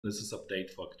This is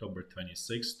update for October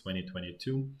 26,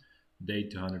 2022, day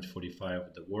 245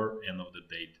 of the war, end of the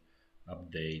date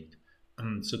update.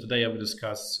 So today I will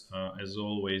discuss, as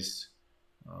always,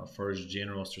 first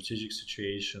general strategic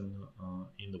situation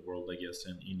in the world, I guess,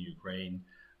 and in Ukraine.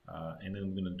 And then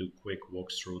I'm going to do quick walk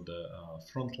through the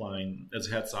front line. As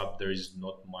a heads up, there is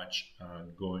not much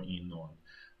going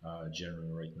on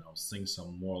generally right now. Things are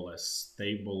more or less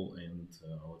stable, and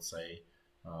I would say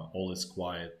all is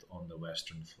quiet on the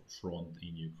Western front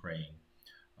in Ukraine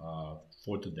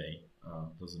for today.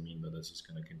 Doesn't mean that this is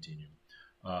going to continue.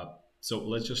 So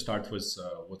let's just start with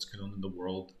what's going on in the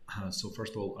world. So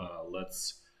first of all,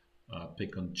 let's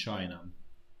pick on China.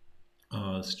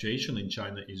 Situation in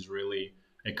China is really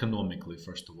economically,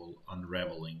 first of all,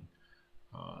 unraveling.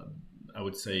 I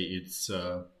would say it's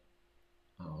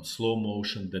slow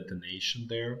motion detonation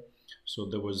there. So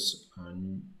there was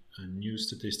new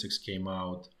statistics came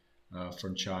out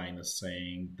from China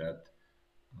saying that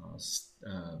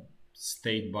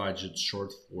state budget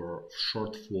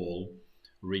shortfall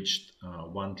reached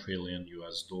 1 trillion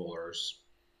US dollars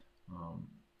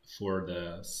for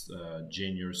the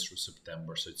January through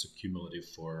September. So it's a cumulative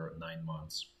for 9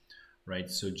 months,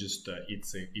 right? So just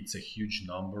it's a huge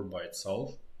number by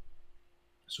itself.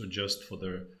 So just for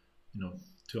the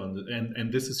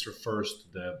and this is refers to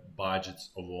the budgets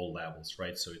of all levels,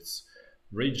 right? So it's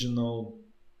regional,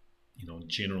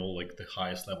 general, like the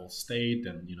highest level state,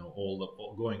 and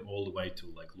going all the way to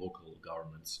like local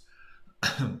governments.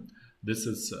 This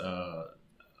is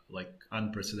like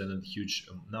unprecedented huge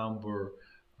number,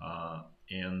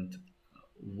 and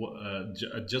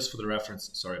just for the reference,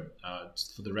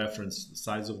 just for the reference, the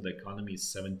size of the economy is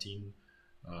 17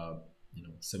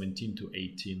 to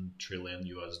 18 trillion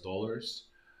US dollars.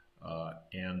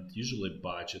 And usually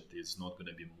budget is not going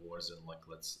to be more than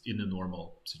in a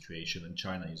normal situation, and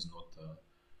China is not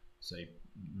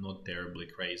not terribly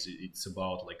crazy. It's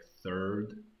about like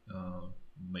third,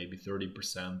 maybe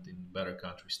 30%, in better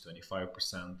countries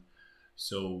 25%.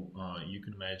 So you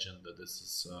can imagine that this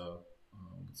is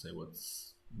let's say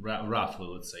what's roughly,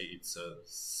 let's say it's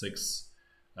 6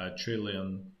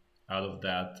 trillion. Out of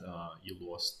that you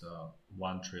lost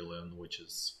 1 trillion, which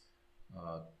is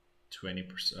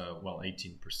 20%, well,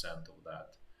 18% of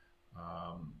that.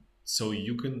 So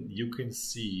you can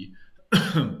see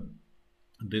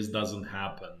this doesn't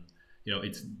happen.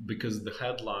 It's because the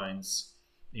headlines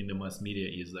in the mass media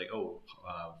is like, oh,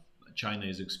 China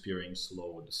is experiencing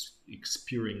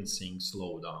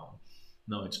slowdown.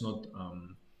 No, it's not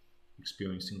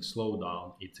experiencing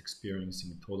slowdown. It's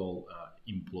experiencing total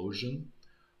implosion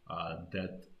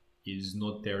that is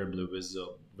not terribly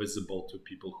visible to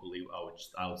people who live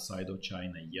outside of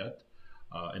China yet.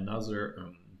 Another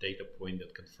data point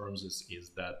that confirms this is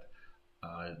that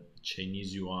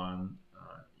Chinese yuan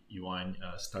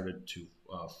started to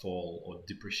fall or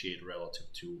depreciate relative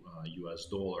to US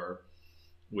dollar,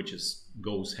 which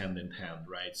goes hand in hand,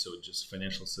 right? So just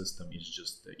financial system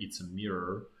is it's a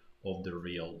mirror of the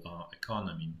real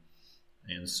economy.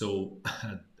 And so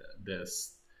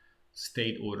this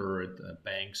state ordered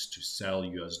banks to sell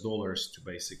US dollars to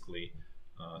basically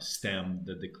stem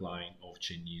the decline of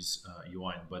Chinese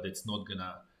yuan, but it's not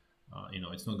gonna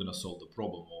it's not gonna solve the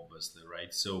problem, obviously,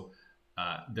 right? So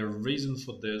the reason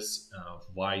for this,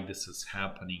 why this is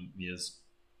happening, is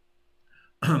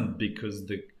because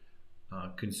the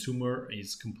consumer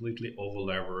is completely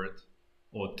over-levered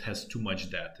or has too much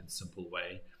debt, in simple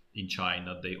way. In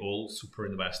China, they all super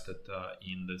invested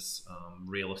in this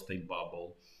real estate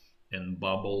bubble, and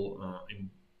bubble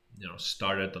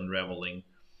started unraveling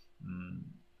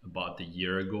about a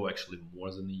year ago, actually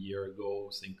more than a year ago.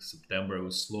 I think September, it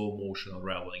was slow motion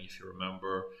unraveling, if you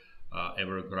remember.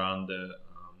 Evergrande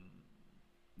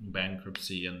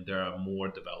bankruptcy, and there are more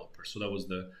developers. So that was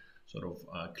the sort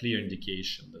of clear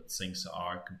indication that things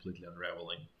are completely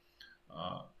unraveling.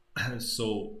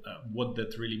 So what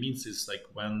that really means is like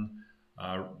when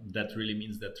that really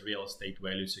means that real estate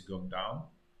values are going down,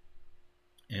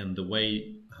 and the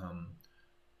way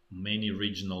many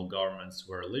regional governments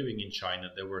were living in China,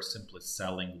 they were simply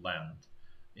selling land.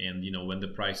 And when the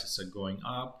prices are going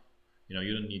up,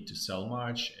 you don't need to sell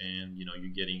much, and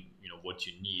you're getting what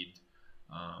you need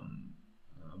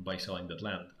by selling that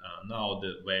land. Now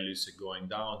the values are going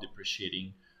down,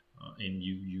 depreciating, and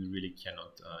you really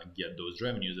cannot get those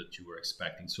revenues that you were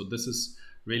expecting. So this is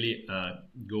really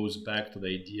goes back to the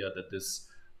idea that this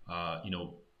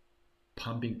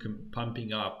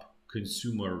pumping up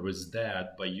consumer with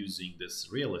debt by using this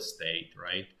real estate,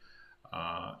 right?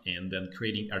 And then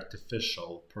creating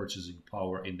artificial purchasing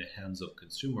power in the hands of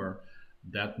consumer,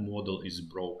 that model is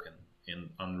broken and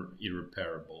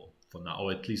irreparable. for now,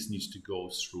 or at least needs to go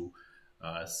through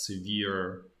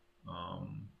severe,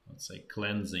 let's say,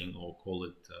 cleansing, or call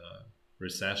it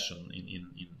recession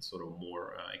in sort of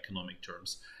more economic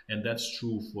terms. And that's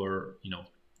true for,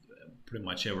 pretty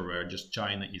much everywhere. Just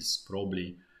China is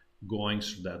probably going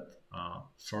through that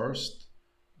first,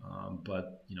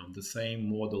 but the same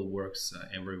model works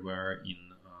everywhere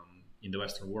in the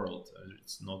Western world.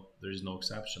 There is no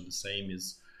exception. The same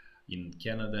is in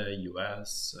Canada,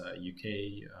 US,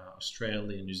 UK,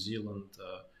 Australia, New Zealand,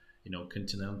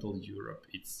 continental Europe.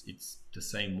 It's the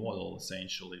same model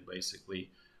essentially,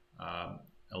 basically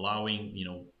allowing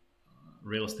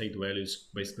real estate values,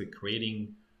 basically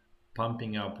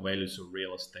pumping up values of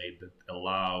real estate that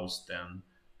allows then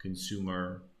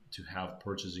consumer to have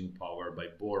purchasing power by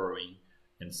borrowing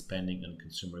and spending on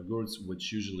consumer goods,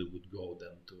 which usually would go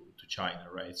then to China,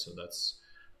 right? So that's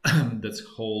the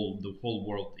whole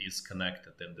world is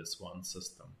connected in this one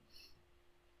system.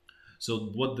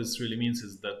 So what this really means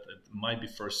is that it might be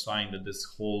first sign that this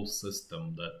whole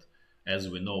system that, as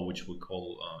we know, which we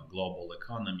call global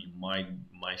economy,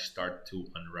 might start to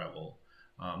unravel.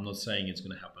 I'm not saying it's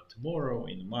going to happen tomorrow,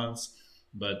 in months,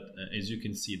 but as you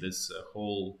can see, this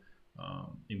whole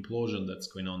implosion that's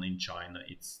going on in China,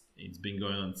 it's been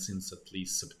going on since at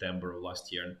least September of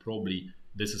last year, and probably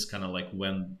this is kind of like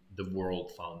when the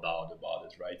world found out about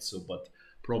it, right? So, but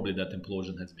probably that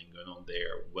implosion has been going on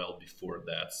there well before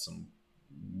that.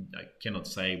 I cannot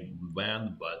say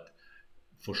when, but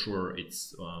for sure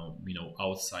it's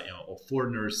outside, or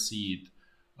foreigners see it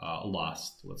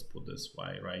last, let's put this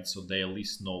way, right? So they're at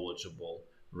least knowledgeable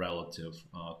relative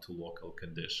to local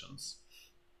conditions.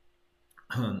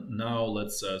 Now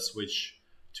let's switch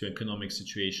to economic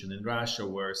situation in Russia,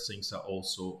 where things are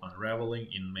also unraveling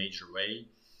in major way.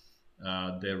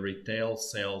 The retail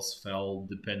sales fell,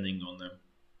 depending on the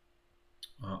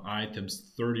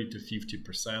items, 30 to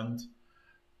 50%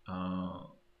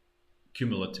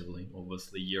 cumulatively,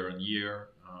 obviously year on year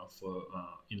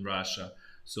in Russia.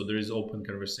 So there is open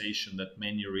conversation that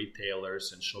many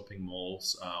retailers and shopping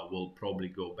malls will probably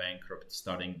go bankrupt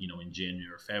starting in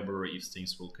January or February if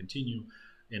things will continue,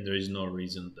 and there is no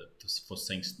reason for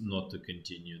things not to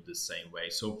continue the same way.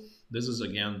 So this is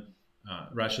again,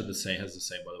 Russia has the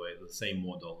same, by the way, the same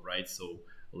model, right? So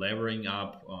levering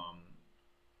up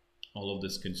all of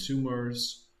these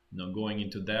consumers, going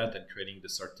into that and creating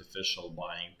this artificial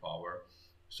buying power.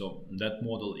 So that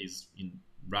model is in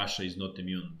Russia is not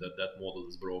immune. That model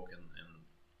is broken and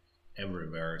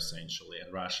everywhere essentially,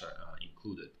 and Russia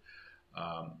included.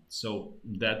 So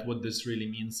that what this really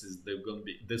means is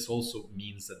this also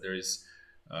means that there is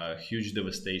huge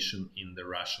devastation in the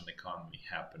Russian economy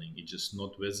happening. It's just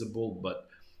not visible, but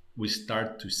we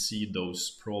start to see those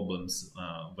problems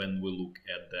when we look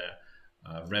at the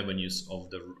revenues of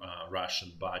the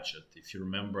Russian budget. If you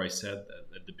remember, I said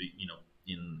that at the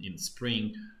in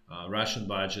spring, Russian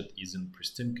budget is in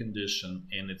pristine condition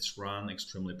and it's run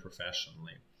extremely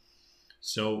professionally.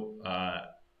 So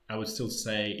I would still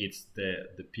say it's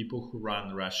the people who run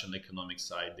the Russian economic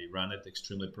side, they run it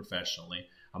extremely professionally.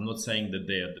 I'm not saying that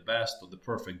they are the best or the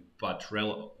perfect, but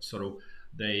sort of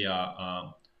they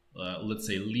are, let's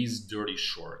say, least dirty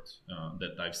short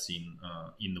that I've seen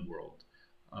in the world.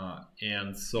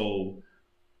 And so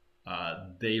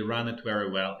they run it very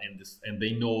well, and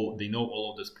they know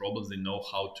all of these problems. They know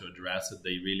how to address it.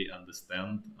 They really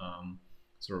understand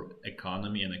sort of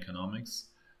economy and economics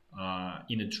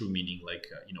in a true meaning, like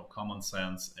common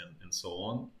sense and so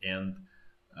on. And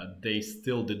they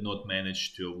still did not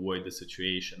manage to avoid the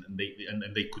situation, and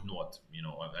they could not.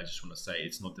 I just want to say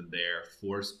it's not in their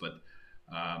force, but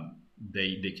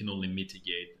they can only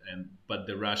mitigate. But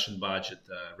the Russian budget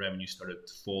revenue started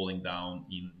falling down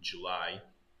in July,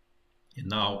 and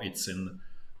now it's in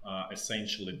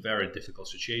essentially very difficult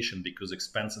situation because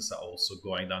expenses are also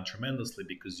going down tremendously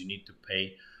because you need to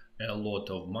pay a lot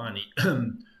of money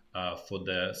for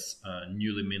the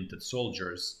newly minted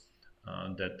soldiers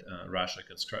that Russia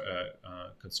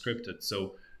conscripted.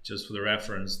 So just for the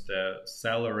reference, the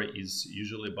salary is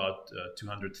usually about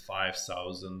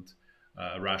 205,000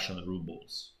 Russian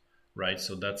rubles, right?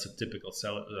 So that's a typical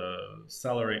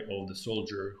salary of the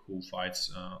soldier who fights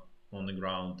on the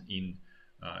ground in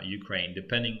Ukraine.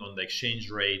 Depending on the exchange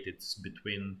rate, it's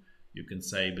between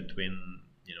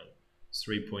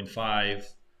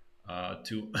 3.5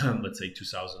 to let's say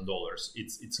 $2,000.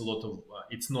 It's a lot of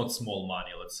it's not small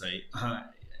money, let's say,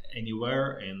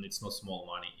 anywhere, and it's not small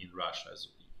money in Russia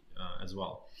as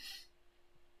well.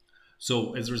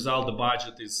 So as a result, the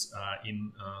budget is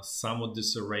in somewhat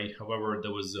disarray. However,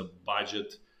 there was a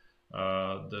budget.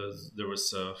 There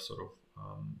was a sort of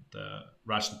the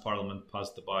Russian parliament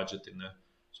passed the budget in a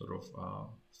sort of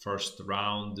first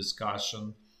round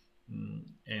discussion.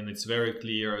 And it's very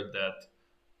clear that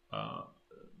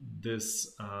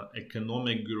this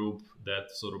economic group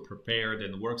that sort of prepared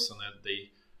and works on it,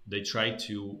 they try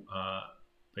to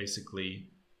basically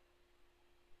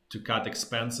to cut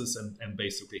expenses and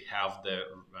basically have the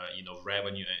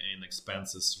revenue and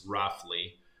expenses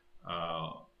roughly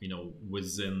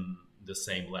within the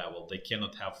same level. They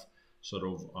cannot have sort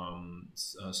of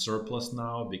surplus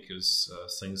now because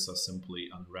things are simply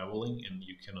unraveling and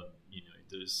you cannot,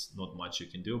 there's not much you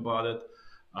can do about it.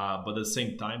 But at the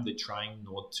same time, they're trying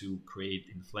not to create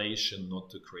inflation, not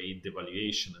to create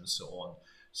devaluation, and so on.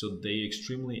 So they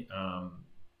extremely, I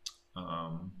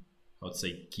would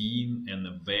say, keen and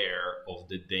aware of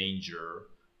the danger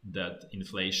that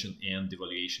inflation and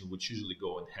devaluation, which usually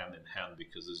go in hand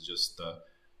because it's just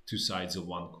two sides of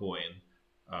one coin,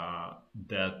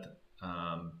 that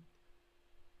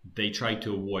they try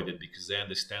to avoid it because they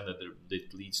understand that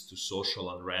it leads to social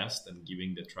unrest, and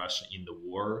given that Russia in the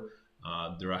war,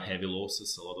 there are heavy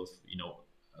losses.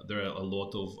 There are a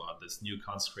lot of these new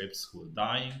conscripts who are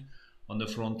dying on the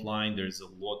front line. There's a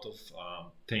lot of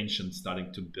tension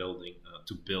starting to build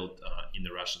in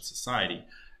the Russian society,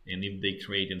 and if they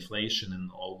create inflation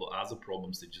and all the other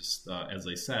problems, they just, as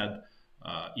I said,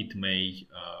 it may,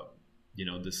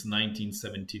 this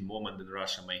 1917 moment in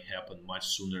Russia may happen much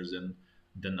sooner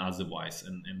than otherwise,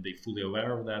 and they're fully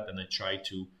aware of that, and they try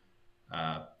to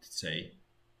say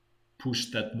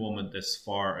push that moment as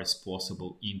far as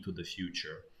possible into the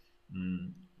future.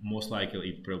 Most likely,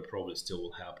 it probably still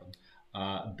will happen.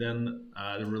 Then,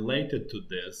 related to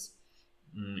this,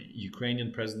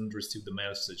 Ukrainian president received a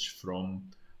message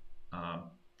from, I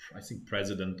think,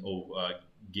 president of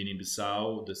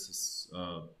Guinea-Bissau. This is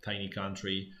a tiny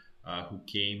country who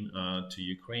came to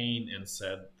Ukraine and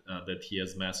said that he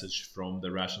has a message from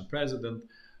the Russian president,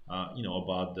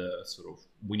 about the sort of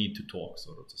we need to talk,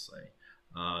 sort of to say.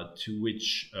 To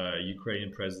which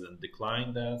Ukrainian president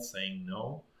declined that, saying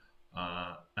no,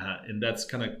 and that's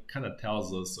kind of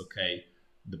tells us, okay,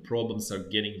 the problems are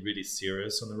getting really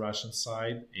serious on the Russian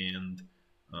side, and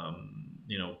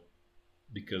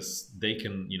because they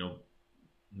can,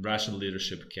 Russian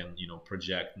leadership can,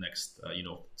 project next,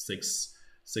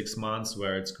 6 months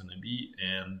where it's going to be,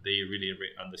 and they really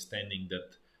understanding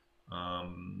that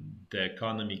the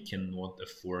economy cannot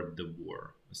afford the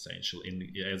war, essentially. And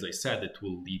as I said, it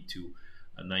will lead to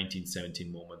a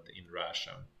 1917 moment in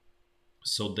Russia.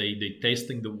 So they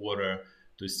testing the water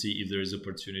to see if there is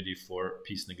opportunity for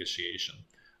peace negotiation.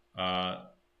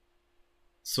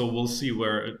 So we'll see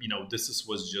where, this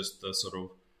was just a sort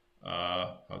of,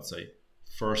 I'd say,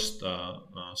 first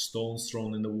stones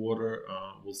thrown in the water.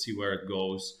 We'll see where it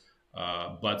goes.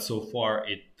 But so far,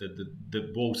 the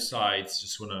both sides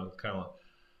just want to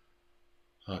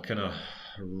kind of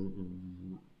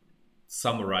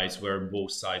summarize where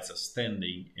both sides are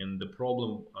standing. And the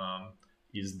problem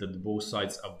is that both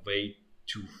sides are way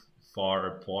too far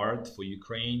apart for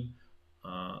Ukraine.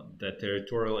 That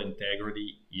territorial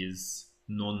integrity is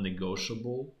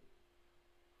non-negotiable.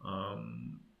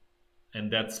 And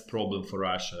that's a problem for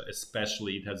Russia,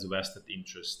 especially it has vested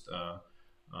interest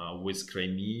with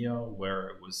Crimea, where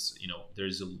it was,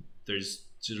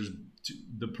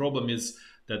 the problem is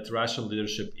that Russian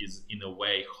leadership is in a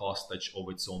way hostage of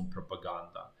its own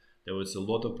propaganda. There was a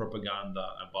lot of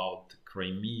propaganda about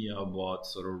Crimea, about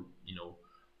sort of,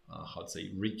 how to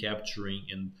say, recapturing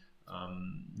and,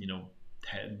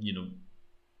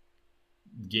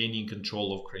 gaining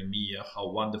control of Crimea, how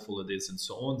wonderful it is, and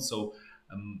so on. So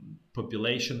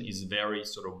population is very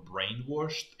sort of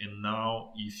brainwashed, and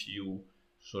now if you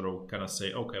sort of kind of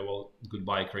say, okay, well,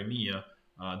 goodbye Crimea,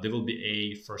 there will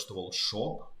be first of all,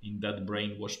 shock in that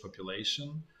brainwashed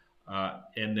population,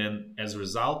 and then as a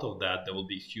result of that, there will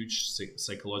be huge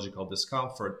psychological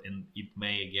discomfort, and it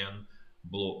may again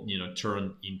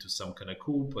turn into some kind of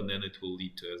coup, and then it will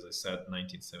lead to, as I said,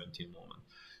 1917 moment.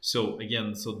 So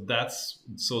again, that's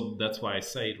why I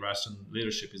say Russian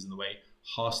leadership is in a way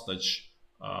hostage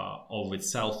of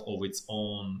itself, of its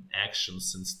own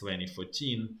actions since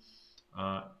 2014,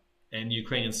 and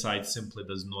Ukrainian side simply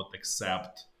does not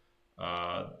accept,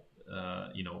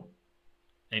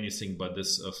 anything but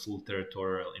this full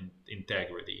territorial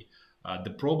integrity.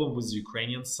 The problem with the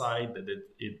Ukrainian side that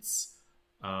it's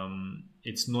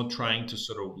not trying to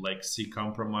sort of like see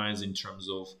compromise in terms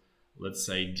of, let's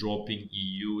say, dropping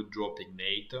EU, dropping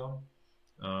NATO,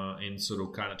 and sort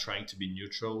of kind of trying to be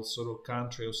neutral sort of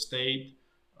country or state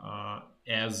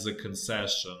as a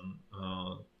concession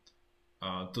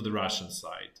to the Russian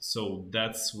side. So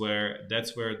that's where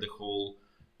the whole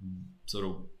sort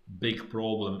of big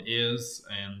problem is,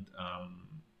 and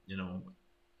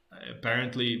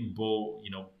apparently both,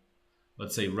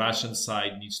 let's say Russian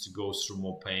side needs to go through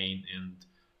more pain, and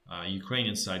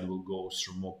Ukrainian side will go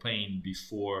through more pain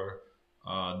before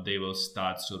they will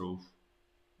start sort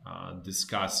of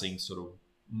discussing sort of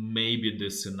maybe the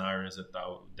scenarios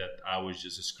that I was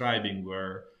just describing,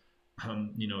 where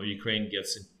Ukraine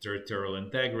gets territorial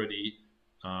integrity,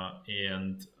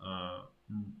 and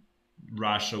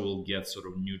Russia will get sort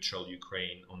of neutral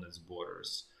Ukraine on its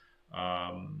borders.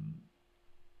 Um,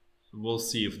 we'll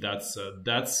see if that's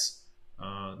the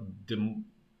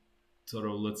sort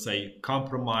of, let's say,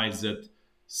 compromise that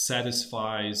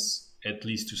satisfies at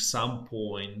least to some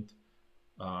point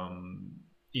um,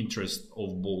 interest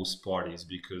of both parties,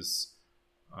 because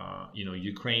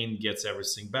Ukraine gets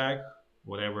everything back,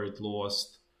 whatever it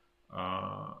lost,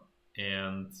 uh,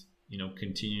 and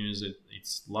continues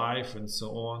its life and so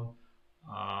on,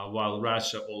 while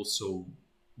Russia also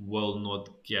will not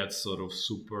get sort of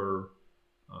super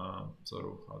sort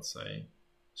of, how to say,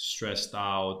 stressed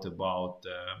out about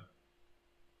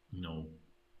you know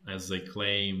as they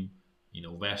claim,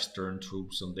 Western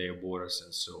troops on their borders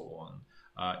and so on.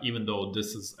 Even though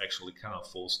this is actually kind of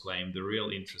false claim, the real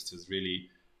interest is really,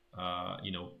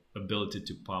 ability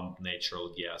to pump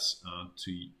natural gas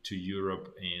to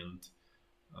Europe and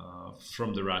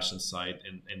from the Russian side,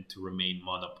 and to remain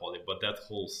monopoly. But that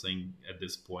whole thing at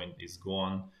this point is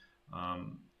gone,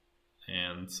 um,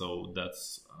 and so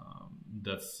that's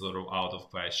sort of out of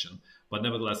question. But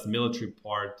nevertheless, the military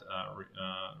part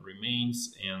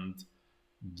remains, and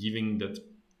given that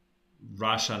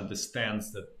Russia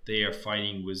understands that they are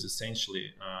fighting with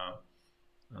essentially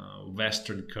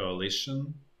Western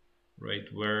coalition,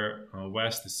 right, where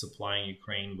West is supplying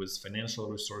Ukraine with financial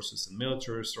resources and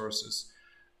military resources,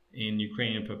 and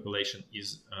Ukrainian population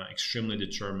is extremely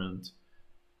determined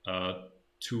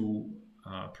to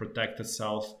protect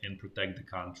itself and protect the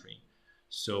country.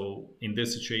 So in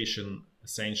this situation,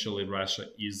 essentially Russia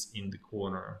is in the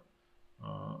corner,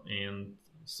 and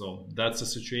so that's a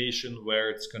situation where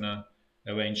it's gonna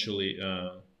eventually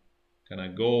gonna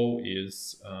go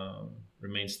is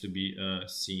remains to be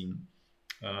seen.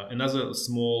 Another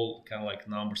small kind of like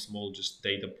number, small just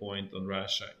data point on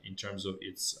Russia in terms of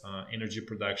its energy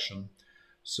production.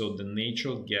 So the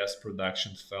natural gas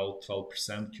production fell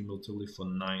 12% cumulatively for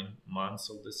 9 months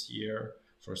of this year,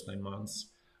 first 9 months,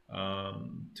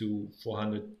 to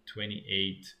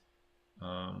 428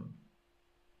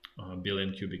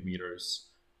 billion cubic meters.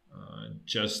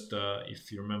 Just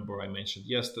if you remember, I mentioned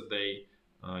yesterday,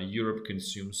 Europe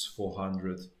consumes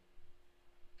 400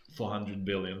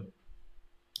 billion.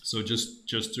 So just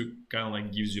to kind of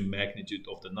like gives you magnitude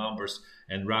of the numbers,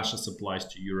 and Russia supplies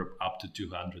to Europe up to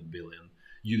 200 billion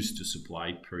used to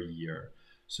supply per year.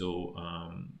 So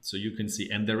so you can see,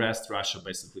 and the rest Russia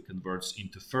basically converts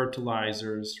into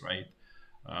fertilizers, right,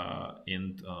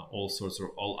 and all sorts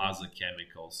of all other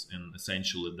chemicals, and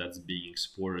essentially that's being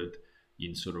exported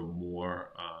in sort of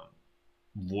more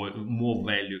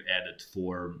value added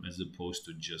form, as opposed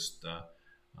to just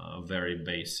very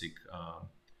basic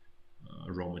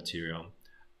raw material.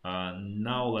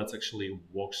 Now let's actually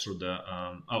walk through the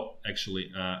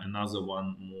another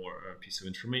one more piece of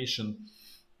information.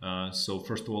 So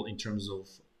first of all, in terms of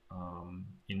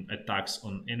in attacks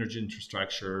on energy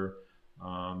infrastructure,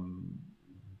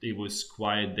 it was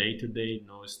quiet day today.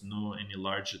 No any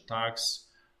large attacks,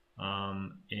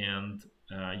 and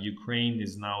Ukraine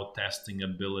is now testing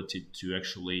ability to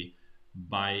actually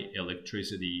buy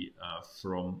electricity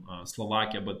from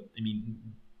Slovakia, but I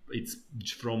mean it's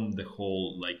from the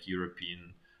whole like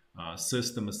European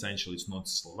system. Essentially, it's not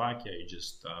Slovakia. It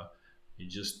just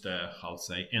how to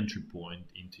say entry point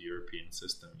into European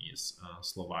system is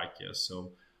Slovakia.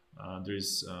 So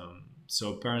there's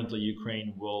so apparently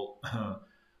Ukraine will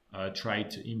try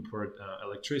to import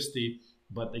electricity,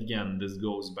 but again, this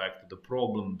goes back to the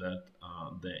problem that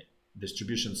the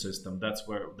distribution system. That's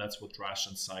what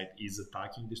Russian side is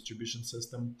attacking distribution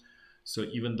system. So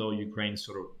even though Ukraine's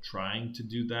sort of trying to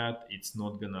do that, it's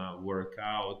not gonna work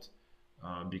out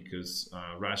because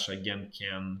Russia again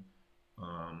can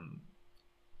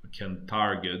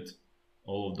target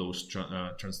all of those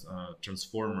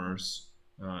transformers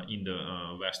in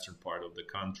the western part of the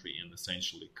country, and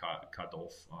essentially cut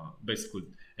off, basically,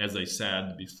 as I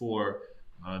said before,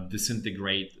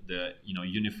 disintegrate the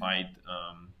unified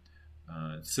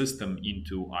system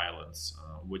into islands,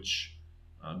 which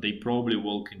they probably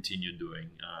will continue doing.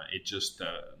 It's just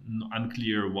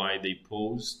unclear why they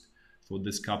paused for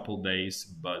this couple days,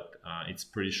 but it's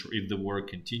pretty sure if the war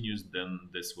continues, then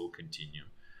this will continue.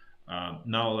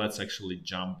 Now let's actually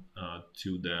jump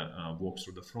to the walk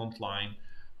through the front line.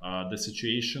 The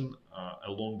situation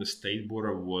along the state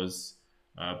border was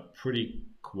pretty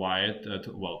quiet.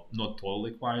 Well, not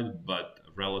totally quiet, but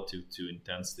relative to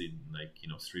intensity, like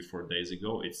 3-4 days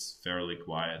ago, it's fairly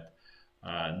quiet.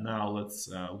 Now let's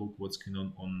look what's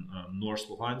going on North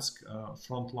Luhansk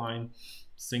front line.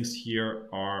 Things here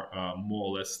are more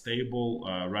or less stable.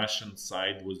 Russian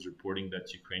side was reporting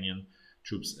that Ukrainian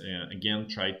troops again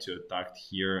tried to attack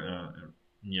here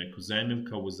near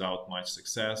Kuzamivka without much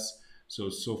success.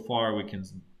 So far we can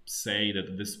say that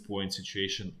at this point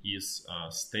situation is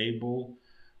stable.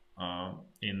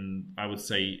 And I would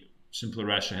say simply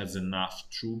Russia has enough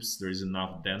troops. There is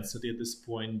enough density at this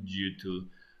point due to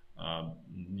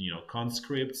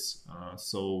conscripts.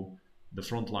 So the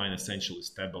front line essentially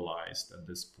stabilized at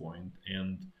this point.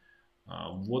 And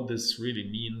what this really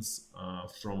means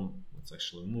let's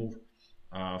actually move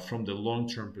from the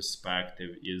long-term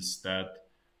perspective is that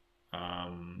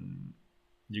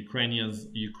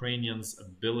Ukrainians'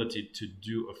 ability to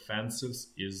do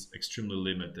offensives is extremely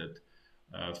limited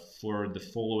for the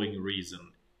following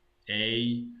reason.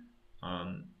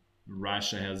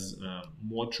 Russia has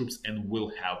more troops and will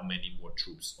have many more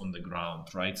troops on the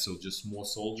ground, right? So just more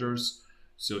soldiers.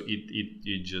 So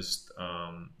it just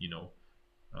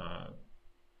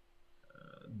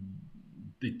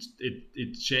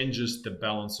it changes the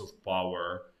balance of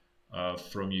power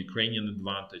from Ukrainian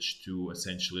advantage to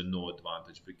essentially no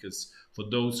advantage, because for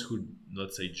those who,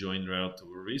 let's say, joined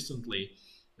relatively recently,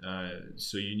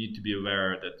 so you need to be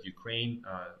aware that Ukraine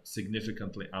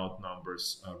significantly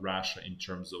outnumbers Russia in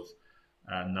terms of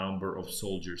number of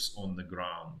soldiers on the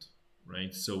ground,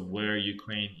 right? So where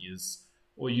Ukraine is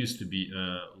or used to be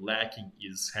lacking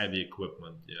is heavy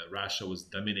equipment. Russia was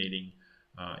dominating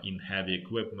in heavy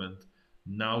equipment.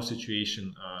 Now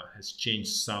situation has changed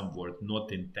somewhat,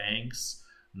 not in tanks,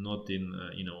 not in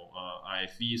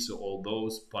IFVs, so all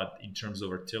those, but in terms of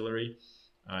artillery.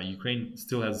 Ukraine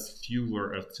still has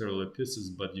fewer artillery pieces,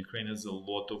 but Ukraine has a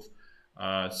lot of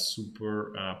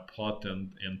super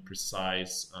potent and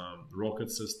precise rocket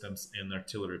systems and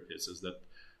artillery pieces that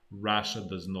Russia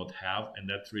does not have, and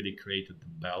that really created the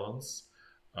balance,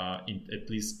 at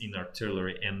least in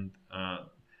artillery, and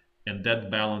that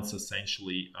balance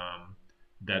essentially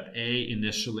that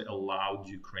initially allowed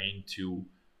Ukraine to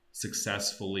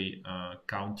successfully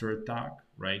counterattack,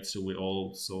 right? So we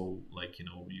also,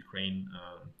 Ukraine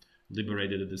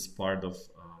liberated this part of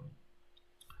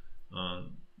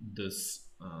this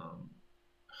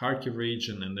Kharkiv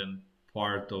region and then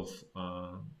part of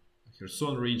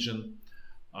Kherson region.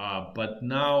 But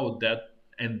now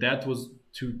that was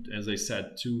two, as I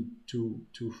said,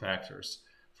 two factors.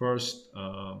 First,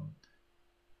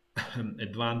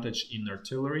 advantage in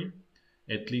artillery,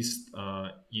 at least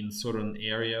in certain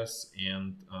areas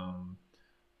and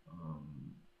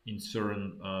in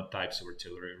certain types of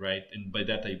artillery, right? And by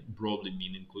that I broadly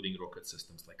mean including rocket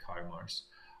systems like HIMARS.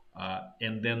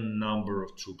 And then number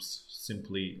of troops,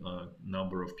 simply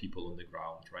number of people on the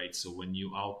ground, right? So when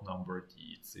you outnumbered,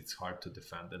 it's hard to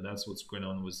defend, and that's what's going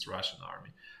on with the Russian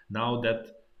army. Now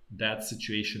that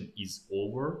situation is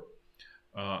over,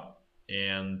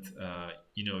 and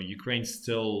Ukraine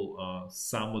still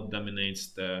somewhat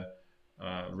dominates the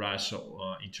Russia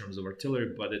in terms of artillery,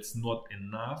 but it's not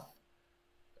enough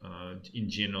in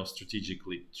general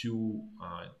strategically to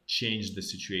change the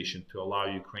situation, to allow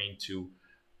Ukraine to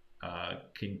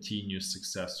continue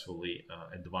successfully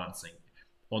advancing.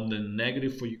 On the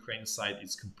negative for Ukraine side,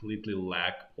 it's completely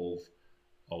lack of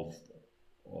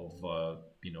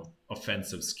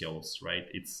offensive skills, right?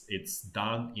 It's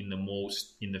done in the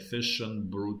most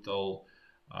inefficient, brutal,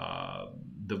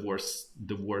 the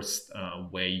worst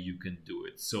way you can do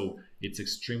it. So it's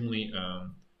extremely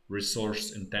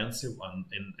resource intensive,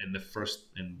 and the first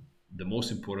and the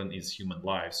most important is human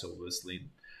lives, obviously,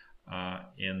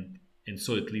 and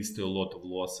so it leads to a lot of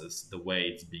losses the way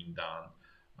it's being done.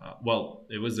 Well,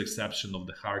 it was the exception of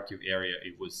the Kharkiv area.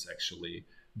 It was actually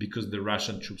because the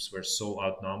Russian troops were so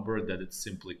outnumbered that it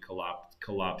simply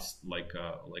collapsed like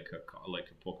a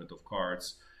pocket of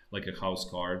cards, like a house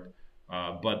card.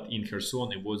 But in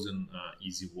Kherson, it wasn't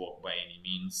easy walk by any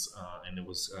means, and there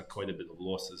was quite a bit of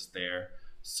losses there.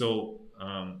 So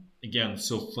again,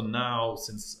 so for now,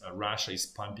 since Russia is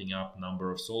pumping up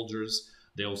number of soldiers,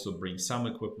 they also bring some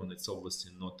equipment. It's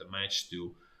obviously not a match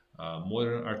to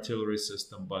modern artillery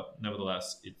system, but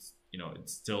nevertheless, it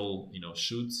still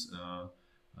shoots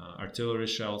artillery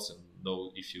shells, and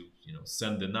though if you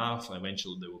send enough,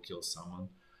 eventually they will kill someone.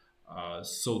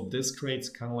 So this creates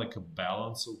kind of like a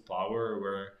balance of power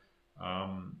where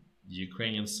the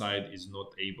Ukrainian side is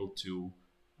not able to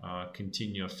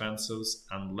continue offensives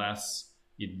unless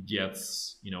it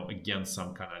gets again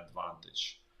some kind of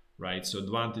advantage, right? So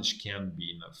advantage can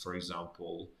be, for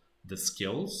example, the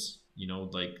skills,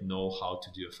 like know how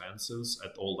to do offensives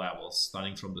at all levels,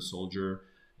 starting from the soldier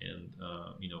and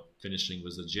finishing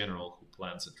with the general who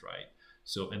plans it right.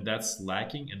 So, and that's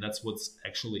lacking, and that's what's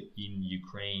actually in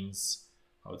Ukraine's,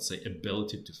 I would say,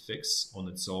 ability to fix on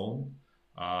its own.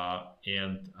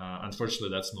 Unfortunately,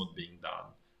 that's not being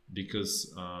done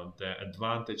because the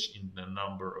advantage in the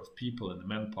number of people and the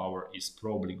manpower is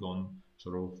probably gone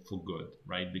sort of for good,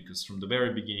 right? Because from the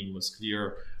very beginning it was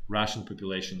clear Russian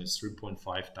population is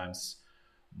 3.5 times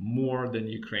more than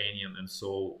Ukrainian, and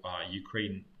so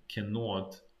Ukraine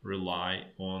cannot rely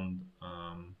on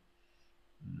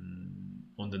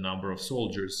the number of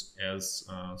soldiers as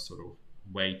sort of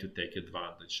way to take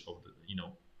advantage of the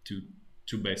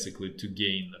to basically to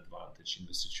gain advantage in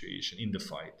the situation in the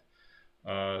fight.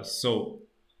 So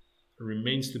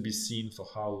remains to be seen for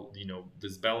how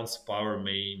this balance of power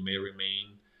may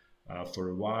remain for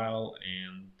a while,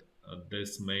 and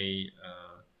this may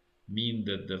mean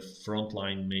that the front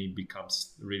line may become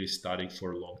really static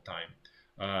for a long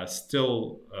time.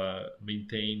 Still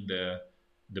maintain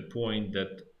the point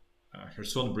that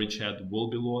Kherson bridgehead will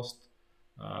be lost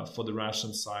for the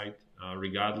Russian side,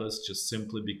 regardless, just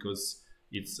simply because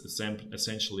it's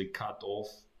essentially cut off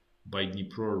by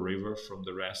Dnipro River from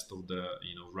the rest of the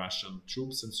Russian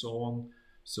troops and so on.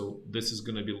 So this is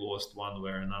going to be lost one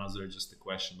way or another, just a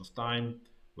question of time,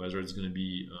 whether it's going to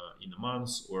be in a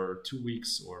month or 2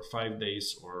 weeks or 5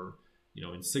 days or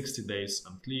in 60 days,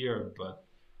 unclear. But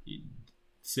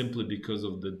simply because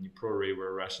of the Dnipro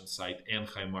River Russian side and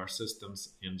HIMARS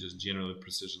systems and just generally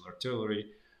precision artillery,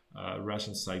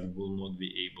 Russian side will not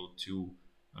be able to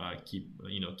keep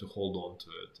to hold on to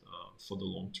it for the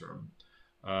long term.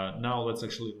 Now let's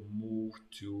actually move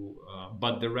to,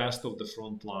 but the rest of the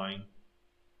front line,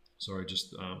 sorry,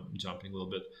 just jumping a little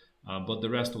bit, but the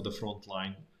rest of the front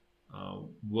line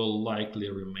will likely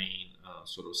remain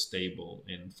sort of stable,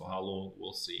 and for how long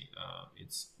we'll see.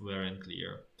 It's very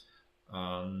unclear.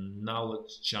 Now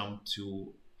let's jump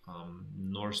to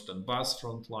North Donbass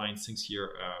front line. Things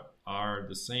here are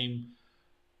the same.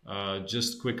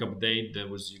 Just quick update, there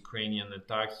was Ukrainian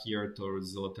attack here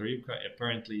towards Zaporizhya.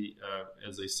 Apparently,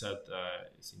 as I said,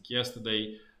 I think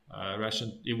yesterday,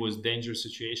 it was a dangerous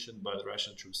situation, but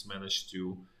Russian troops managed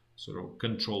to sort of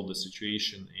control the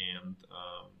situation and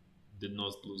did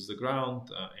not lose the ground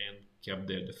and kept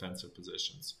their defensive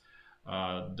positions.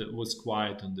 That was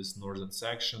quiet on this northern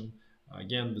section.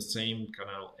 Again, the same kind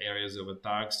of areas of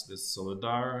attacks, this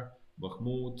Soledar,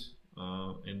 Bakhmut,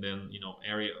 and then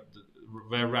area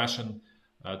where Russian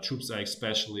troops are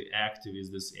especially active is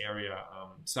this area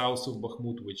south of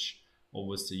Bakhmut, which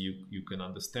obviously you can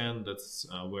understand that's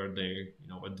where they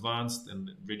advanced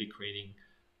and really creating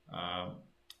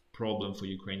problem for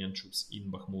Ukrainian troops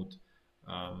in Bakhmut.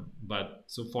 But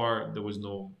so far there was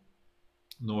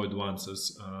no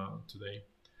advances today.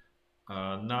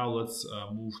 Now let's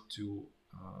move to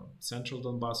central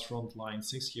Donbass front line.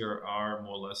 Things here are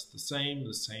more or less the same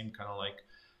kind of like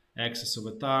axis of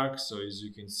attack. So as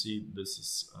you can see, this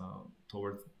is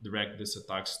this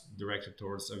attacks directed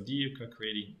towards Avdiivka,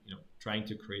 creating trying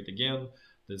to create again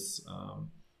this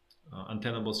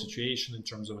untenable situation in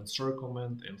terms of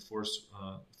encirclement and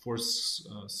force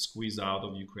squeeze out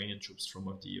of Ukrainian troops from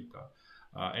Avdiivka,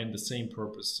 and the same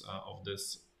purpose of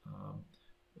this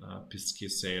Pisky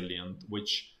salient,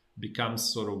 which becomes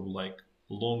sort of like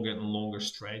longer and longer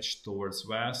stretch towards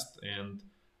west, and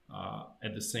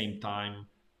at the same time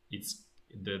it's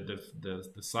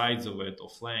the sides of it or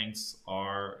flanks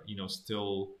are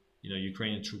still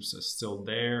Ukrainian troops are still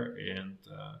there, and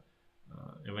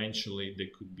eventually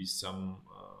there could be some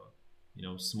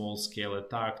small scale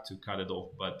attack to cut it off,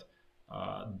 but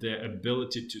the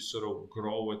ability to sort of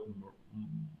grow it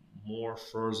more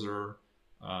further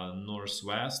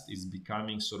northwest is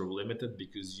becoming sort of limited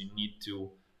because you need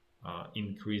to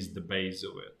increase the base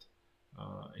of it,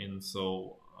 and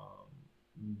so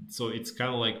it's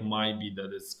kind of like might be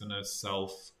that it's gonna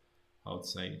I would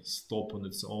say stop on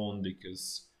its own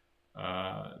because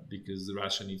the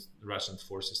Russian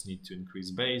forces need to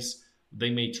increase base. They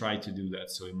may try to do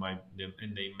that, so might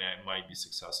be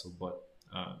successful, but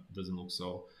doesn't look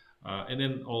so. And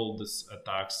then all these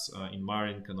attacks in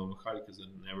Marinka, Novokharkivka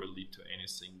never lead to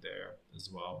anything there as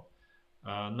well.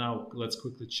 Now let's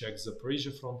quickly check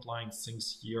Zaporizhya front line.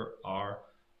 Things here are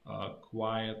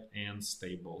quiet and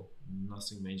stable.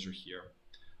 Nothing major here.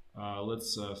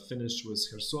 Let's finish with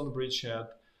Kherson bridgehead.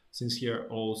 Things here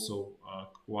also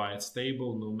quite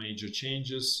stable, no major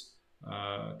changes.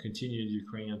 Continued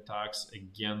Ukrainian attacks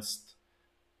against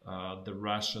the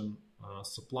Russian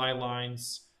supply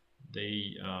lines.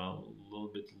 They a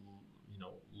little bit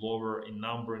lower in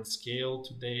number and scale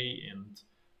today, and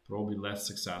probably less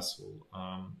successful.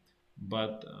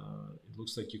 But it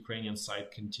looks like Ukrainian side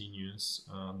continues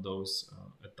those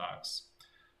attacks.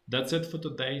 That's it for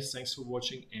today. Thanks for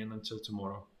watching, and until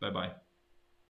tomorrow. Bye bye.